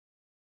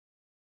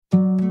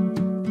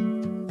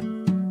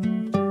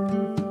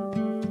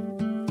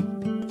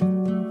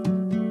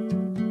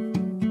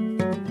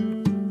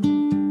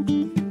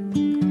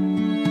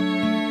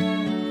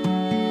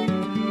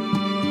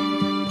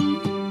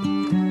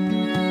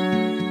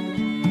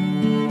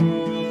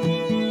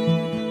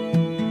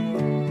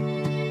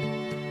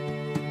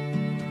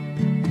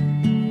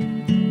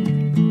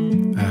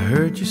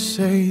you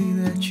say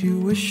that you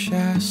wish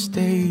I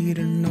stayed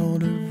an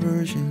older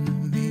version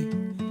of me,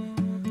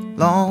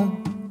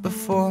 long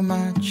before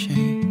my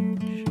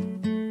change.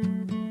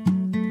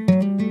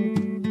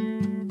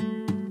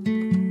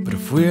 But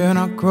if we're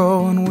not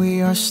growing,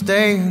 we are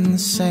staying the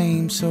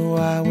same. So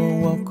I will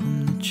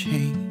welcome the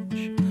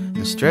change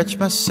and stretch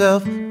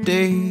myself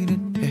day to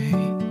day.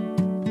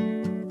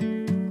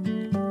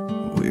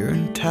 We're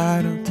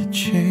entitled to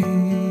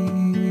change.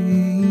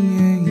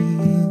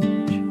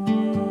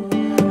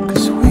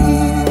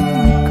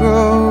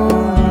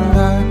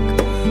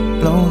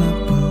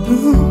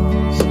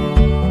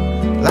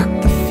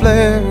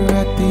 Flare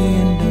at the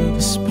end of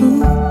a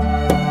spoon,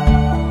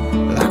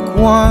 like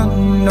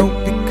one note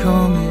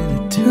becoming a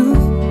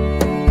tune,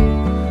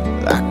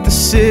 like the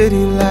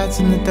city lights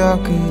in the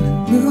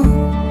darkening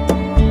room.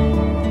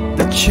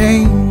 The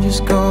change is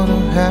gonna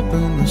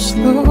happen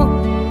slow,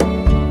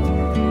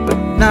 but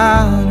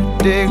not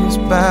a day goes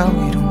by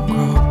we don't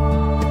grow.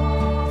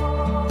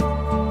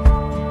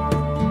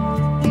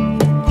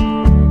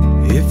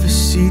 If a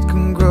seed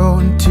can grow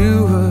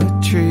into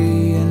a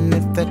tree, and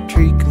if that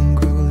tree can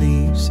grow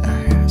leaves,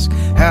 I ask,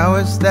 how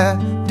is that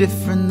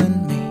different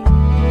than me?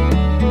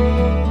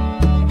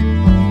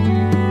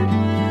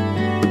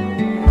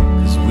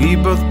 'Cause we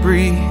both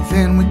breathe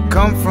and we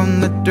come from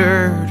the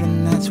dirt,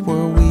 and that's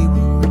where we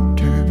will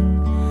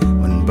return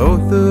when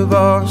both of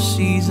our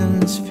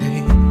seasons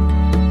fade.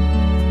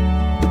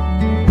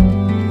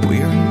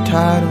 We are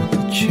entitled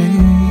to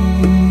change.